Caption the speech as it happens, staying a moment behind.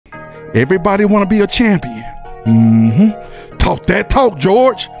Everybody want to be a champion. Talk that talk,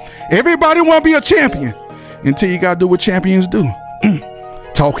 George. Everybody want to be a champion until you got to do what champions do.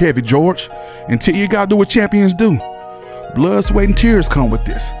 Talk heavy, George, until you got to do what champions do. Blood, sweat, and tears come with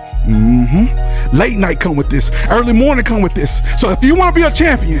this. Late night come with this. Early morning come with this. So if you want to be a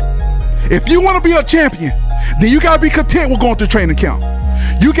champion, then you got to be content with going through training camp.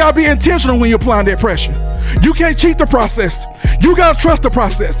 You got to be intentional when you're applying that pressure. You can't cheat the process. You got to trust the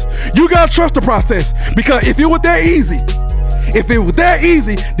process. You got to trust the process, because if it was that easy,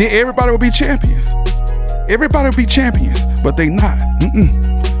 then everybody would be champions. Everybody would be champions, but they not.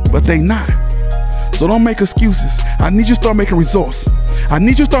 But they not. So don't make excuses. I need you to start making results.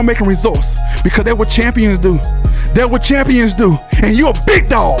 Because that's what champions do. And you're a big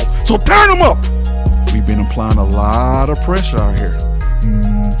dog, so turn them up. We've been applying a lot of pressure out here.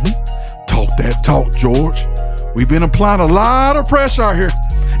 Talk that talk, George. We've been applying a lot of pressure out here.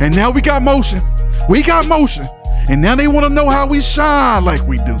 And now we got motion. And now they want to know how we shine like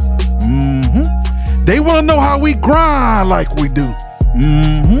we do. They want to know how we grind like we do.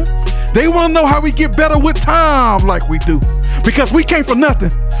 They want to know how we get better with time like we do. Because we came from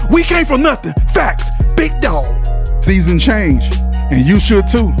nothing. Facts. Big dog. Season change. And you should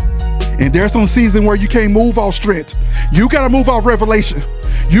too. And there's some season where you can't move off strength. You got to move off revelation.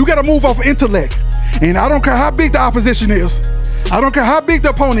 You got to move off intellect. And I don't care how big the opposition is. I don't care how big the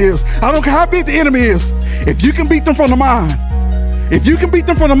opponent is. I don't care how big the enemy is. If you can beat them from the mind, then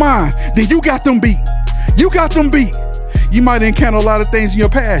you got them beat. You might encounter a lot of things in your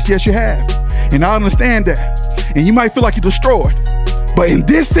past. Yes, you have. And I understand that. And you might feel like you're destroyed. But in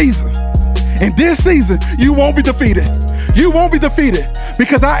this season, you won't be defeated.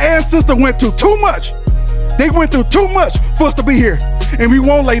 Because our ancestors went through too much. They went through too much for us to be here. And we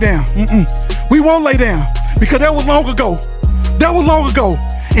won't lay down. We won't lay down. Because that was long ago.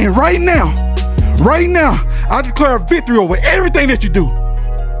 And right now, I declare victory over everything that you do.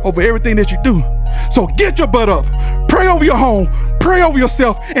 So get your butt up. Pray over your home. Pray over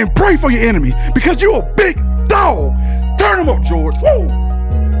yourself. And pray for your enemy. Because you're a big dog. Turn him up, George. Woo!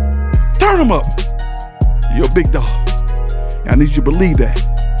 Turn him up. You're a big dog. I need you to believe that.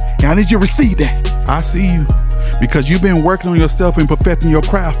 And I need you to receive that. I see you. Because you've been working on yourself and perfecting your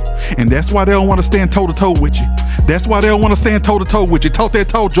craft. And that's why they don't want to stand toe-to-toe with you. Talk that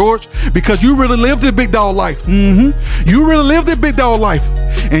talk, George. Because you really lived this big dog life. You really lived this big dog life.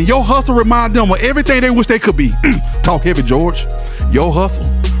 And your hustle remind them of everything they wish they could be. Talk heavy, George. Your hustle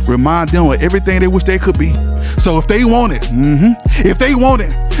remind them of everything they wish they could be. So if they want it,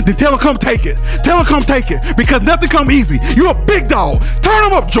 then tell them come take it. Because nothing come easy. You're a big dog. Turn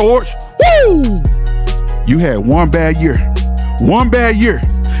them up, George. Woo! You had one bad year,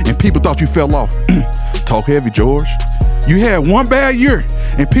 and people thought you fell off. Talk heavy, George. You had one bad year,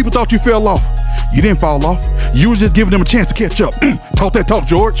 and people thought you fell off. You didn't fall off. You was just giving them a chance to catch up. Talk that talk,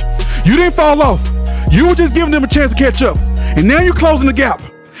 George. You didn't fall off. You were just giving them a chance to catch up. And now you're closing the gap.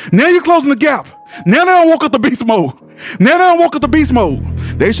 Now they don't walk up the beast mode.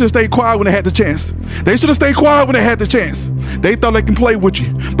 They should have stayed quiet when they had the chance. They thought they can play with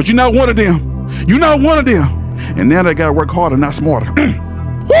you, but you're not one of them. And now they gotta work harder, not smarter.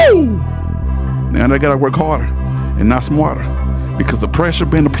 Woo! Now they gotta work harder and not smarter, because the pressure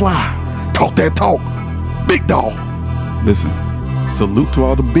been applied. Talk that talk. Big dog. Listen, salute to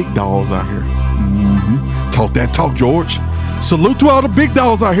all the big dogs out here. Talk that talk, George. Salute to all the big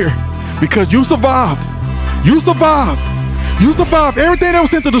dogs out here, because you survived. You survived everything that was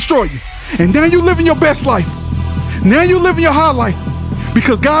sent to destroy you. And now you living your best life. Now you living your high life,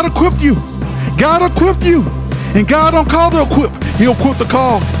 because God equipped you. And God don't call to equip. He'll equip the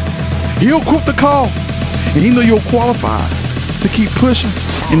call. And he know you're qualified to keep pushing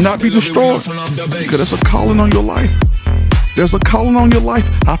and not be destroyed, because there's a calling on your life.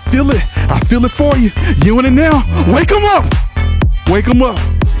 I feel it for you. You in it now. Wake them up.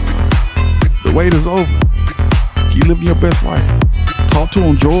 The wait is over. Keep living your best life. Talk to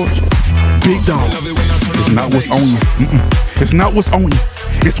him, George. Big dog. It's not what's on you. It's not what's on you.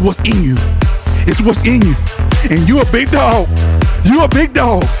 It's what's in you. And you a big dog. You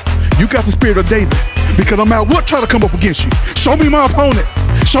got the spirit of David. Because no matter what try to come up against you, show me my opponent.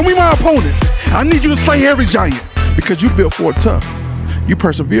 I need you to slay every giant, because you built for it tough. You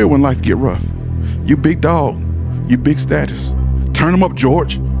persevere when life get rough. You big dog. You big status. Turn them up,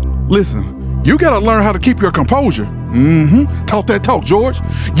 George. Listen, you gotta learn how to keep your composure. Talk that talk, George.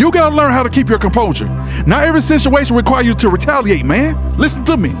 You gotta learn how to keep your composure. Not every situation requires you to retaliate, man. Listen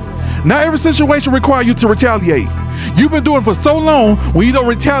to me. Not every situation requires you to retaliate. You've been doing it for so long, when you don't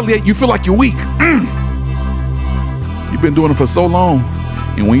retaliate, you feel like you're weak. You've been doing it for so long,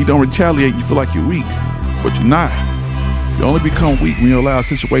 And when you don't retaliate, you feel like you're weak, but you're not. You only become weak when you allow a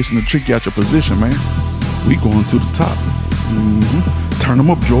situation to trick you out your position, man. We going to the top. Turn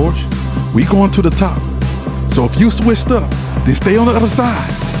them up, George. We going to the top. So if you switched up, then stay on the other side.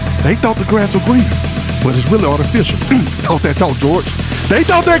 They thought the grass was greener, but it's really artificial. Talk that talk, George. They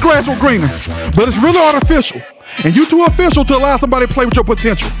thought that grass was greener, but it's really artificial. And you too official to allow somebody to play with your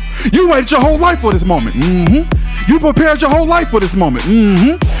potential. You waited your whole life for this moment. You prepared your whole life for this moment.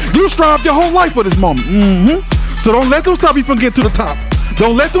 You strived your whole life for this moment. So don't let them stop you from getting to the top.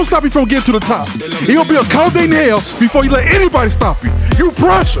 Don't let them stop you from getting to the top. It'll be a cold day in hell before you let anybody stop you. You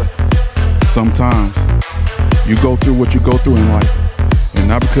pressure. Sometimes you go through what you go through in life, and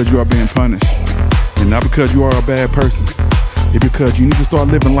not because you are being punished, and not because you are a bad person. It's because you need to start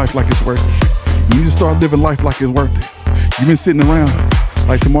living life like it's worth it. You need to start living life like it's worth it. You've been sitting around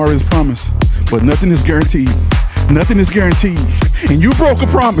like tomorrow is promised, but nothing is guaranteed. Nothing is guaranteed. And you broke a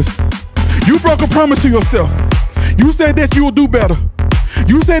promise. You broke a promise to yourself. You said that you would do better.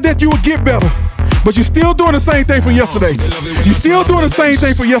 You said that you would get better, but you're still doing the same thing from yesterday. You're still doing the same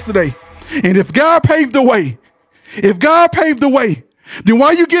thing from yesterday. And if God paved the way, then why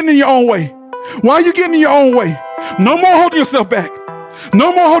are you getting in your own way? Why are you getting in your own way? No more holding yourself back.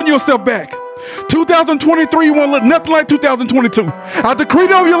 No more holding yourself back. 2023 won't look nothing like 2022. I decree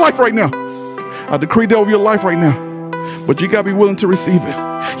that over your life right now. I decree that over your life right now. But you gotta be willing to receive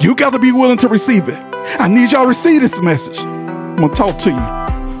it. You gotta be willing to receive it. I need y'all to receive this message. I'm gonna talk to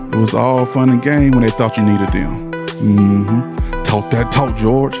you. It was all fun and game when they thought you needed them. Talk that talk,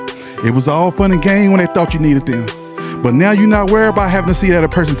 George. It was all fun and game when they thought you needed them. But now you're not worried about having to sit at a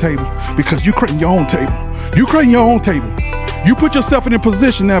person's table because you're creating your own table. You're creating your own table. You put yourself in a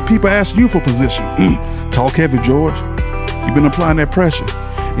position now people ask you for position. Talk heavy, George. You've been applying that pressure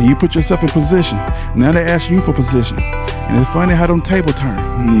and you put yourself in position. Now they ask you for position. And it's funny how them table turn.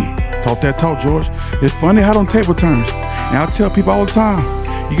 Talk that talk, George. It's funny how them table turns. And I tell people all the time,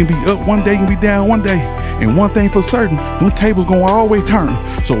 you can be up one day, you can be down one day. And one thing for certain, them tables gonna always turn.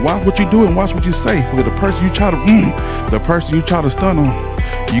 So watch what you do and watch what you say. Because the person you try to stun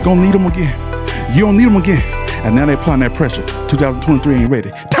on, you gonna need them again. You don't need them again. And now they applying that pressure. 2023 ain't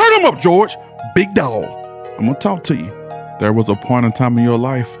ready. Turn them up, George. Big dog. I'm gonna talk to you. There was a point in time in your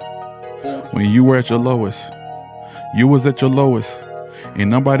life when you were at your lowest. You was at your lowest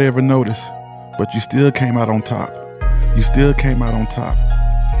and nobody ever noticed, but you still came out on top. You still came out on top.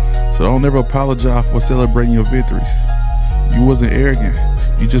 So don't ever apologize for celebrating your victories. You wasn't arrogant.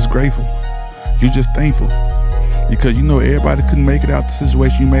 You just grateful. You just thankful. Because you know everybody couldn't make it out the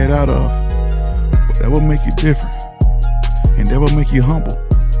situation you made out of. But that will make you different. And that will make you humble.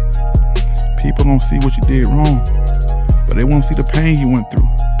 People don't see what you did wrong, but they won't see the pain you went through.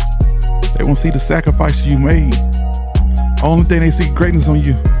 They won't see the sacrifices you made. Only thing they see greatness on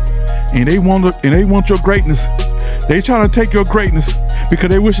you. And they want your greatness. They trying to take your greatness because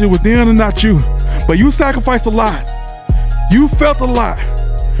they wish it was them and not you. But you sacrificed a lot. You felt a lot.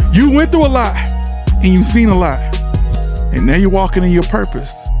 You went through a lot. And you seen a lot. And now you're walking in your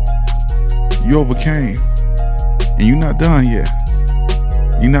purpose. You overcame. And you're not done yet.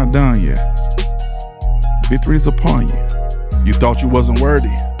 You're not done yet. Victory is upon you. You thought you wasn't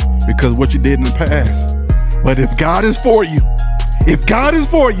worthy because of what you did in the past. But if God is for you,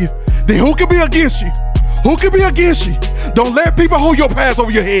 then who can be against you? Who can be against you? Don't let people hold your past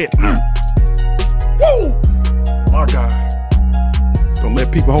over your head. Woo! My God. Don't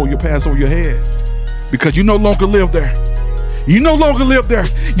let people hold your past over your head because you no longer live there. You no longer live there.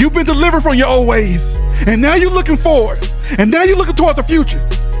 You've been delivered from your old ways. And now you're looking forward. And now you're looking towards the future.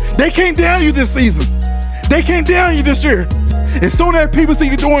 They can't down you this season. They can't down you this year. As soon as people see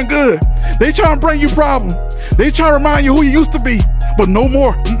you doing good, they try to bring you problems. They try to remind you who you used to be. But no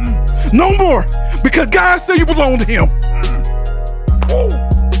more. No more. Because God said you belong to him.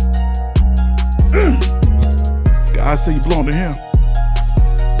 God said you belong to him.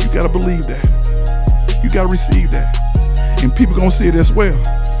 You got to believe that. You got to receive that. And people going to see it as well.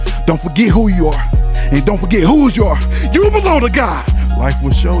 Don't forget who you are. And don't forget whose you are. You belong to God. Life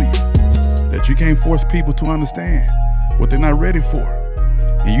will show you that you can't force people to understand what they're not ready for.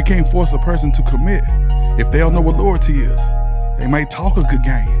 And you can't force a person to commit if they don't know what loyalty is. They might talk a good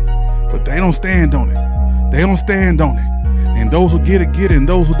game, but they don't stand on it. They don't stand on it. And those who get it, get it, and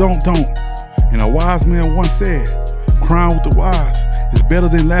those who don't. And a wise man once said, crying with the wise is better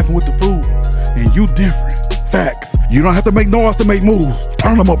than laughing with the fool. And you different. Facts. You don't have to make noise to make moves.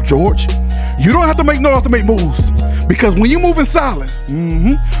 Turn them up, George. You don't have to make noise to make moves. Because when you move in silence,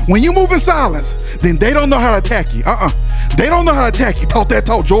 when you move in silence, then they don't know how to attack you. They don't know how to attack you. Talk that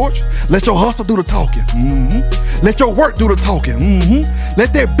talk, George. Let your hustle do the talking. Let your work do the talking.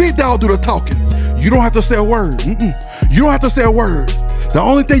 Let that big dog do the talking. You don't have to say a word. You don't have to say a word. The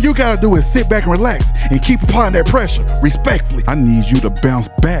only thing you gotta do is sit back and relax and keep applying that pressure respectfully. I need you to bounce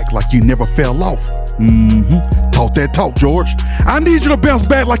back like you never fell off. Talk that talk, George. I need you to bounce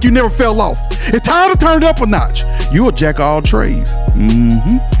back like you never fell off. It's time to turn it up a notch. You a jack of all trades.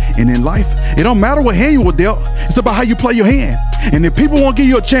 And in life, it don't matter what hand you were dealt. It's about how you play your hand. And if people won't give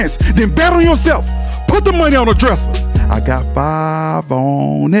you a chance, then bet on yourself. Put the money on the dresser. I got 5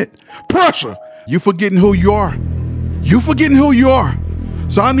 on it. Pressure. You forgetting who you are. You forgetting who you are.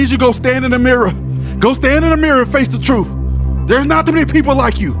 So I need you to go stand in the mirror. Go stand in the mirror and face the truth. There's not too many people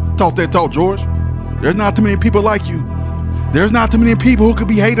like you. Talk that talk, George. There's not too many people like you. There's not too many people who could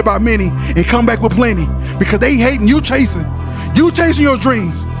be hated by many and come back with plenty because they hating you chasing your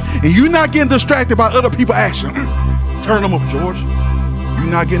dreams, and you not getting distracted by other people's action. Turn them up, George.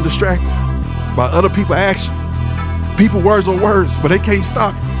 You're not getting distracted by other people's action. People words are words, but they can't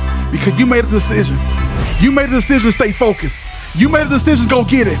stop you because you made a decision. You made a decision to stay focused. You made a decision to go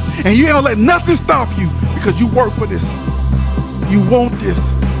get it, and you ain't gonna let nothing stop you because you work for this. You want this,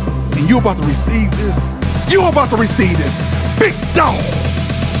 and you about to receive this. You about to receive this. Big dog.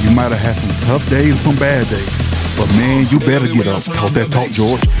 You might have had some tough days and some bad days, but man, you better get up. Talk that talk,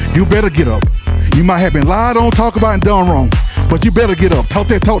 George. You better get up. You might have been lied on, talked about, and done wrong, but you better get up. Talk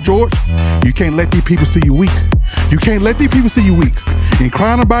that talk, George. You can't let these people see you weak. You can't let these people see you weak. And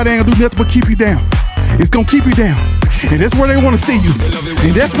crying about it ain't gonna do nothing but keep you down. It's gonna keep you down. And that's where they wanna see you.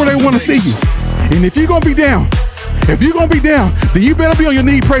 And that's where they wanna see you. And if you're gonna be down, then you better be on your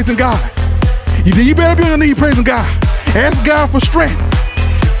knee praising God. Then you better be on your knee praising God. Ask God for strength.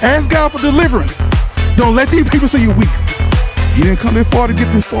 Ask God for deliverance. Don't let these people see you weak. You didn't come this far to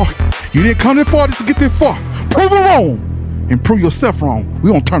get this far. You didn't come this far to get this far. Prove them wrong and prove yourself wrong.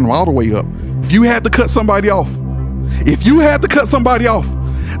 We're gonna turn them all the way up. If you had to cut somebody off,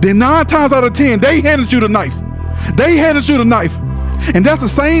 then 9 times out of 10, they handed you the knife. They handed you the knife. And that's the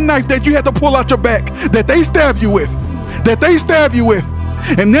same knife that you had to pull out your back, that they stabbed you with.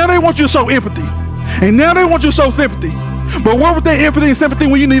 And now they want you to show empathy. And now they want you to show sympathy. But where was that empathy and sympathy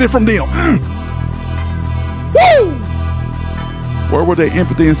when you needed it from them? Woo! Where were they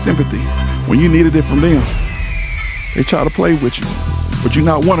empathy and sympathy when you needed it from them? They try to play with you, but you're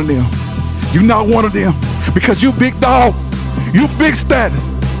not one of them. You're not one of them because you big dog. You big status.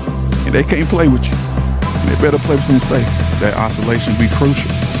 And they can't play with you. And they better play with some safe. That isolation be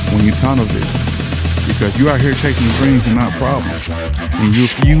crucial when you tunnel vision. Because you out here chasing dreams and not problems. And you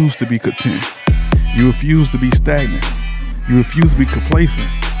refuse to be content. You refuse to be stagnant. You refuse to be complacent.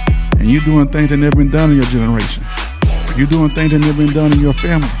 And you're doing things that never been done in your generation. You're doing things that never been done in your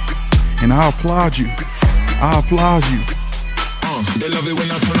family. And I applaud you. I applaud you. They love it when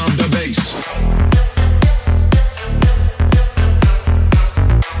I turn up the bass.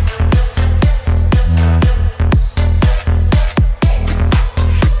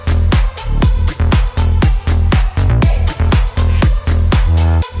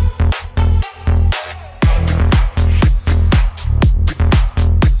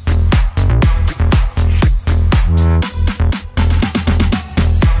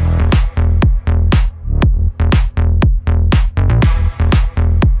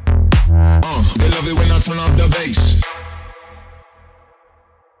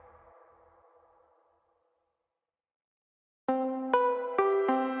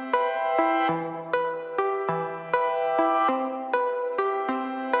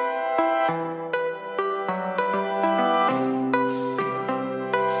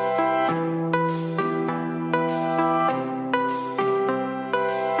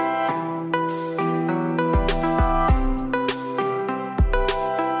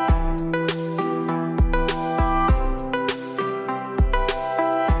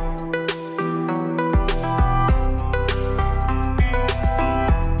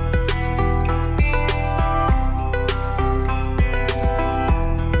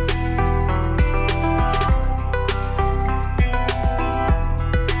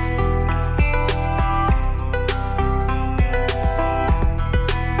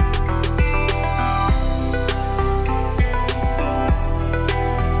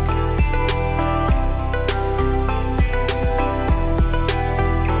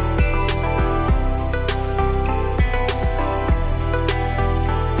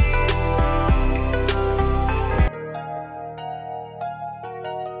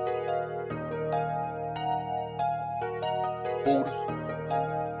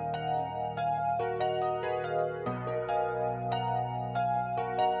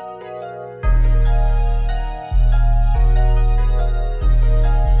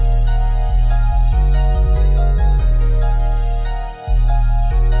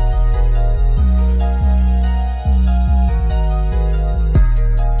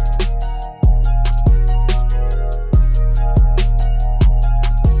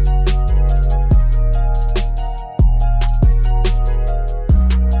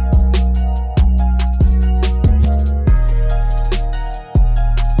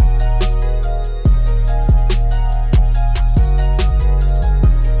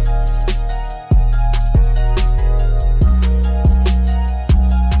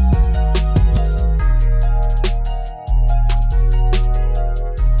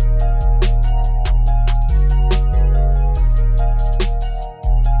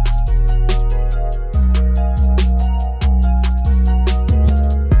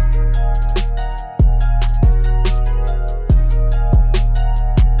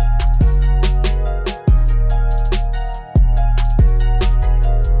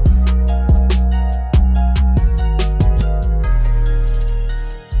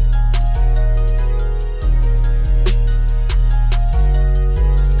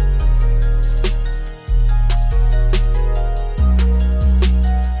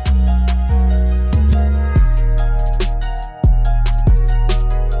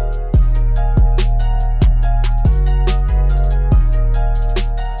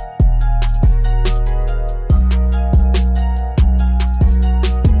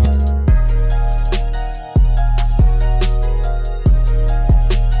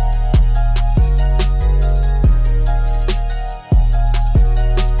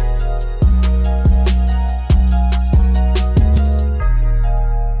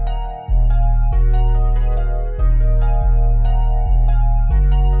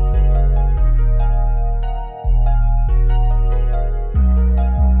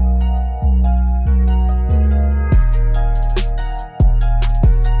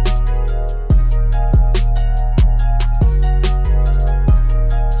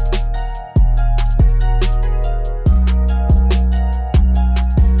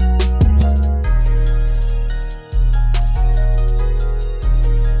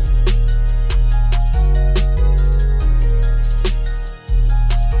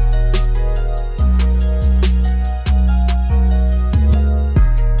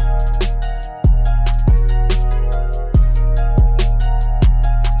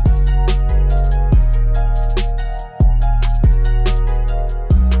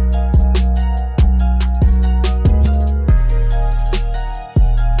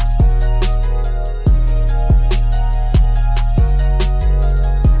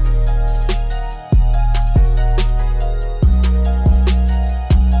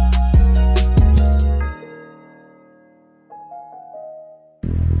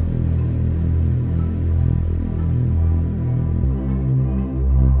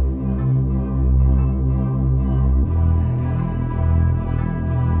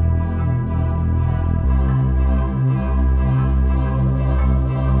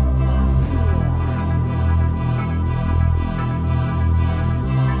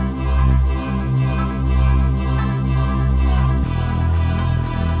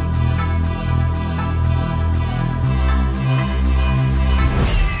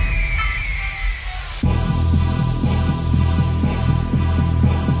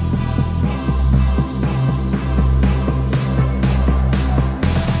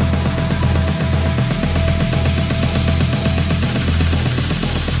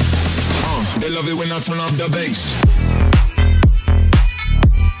 it when I turn up the bass.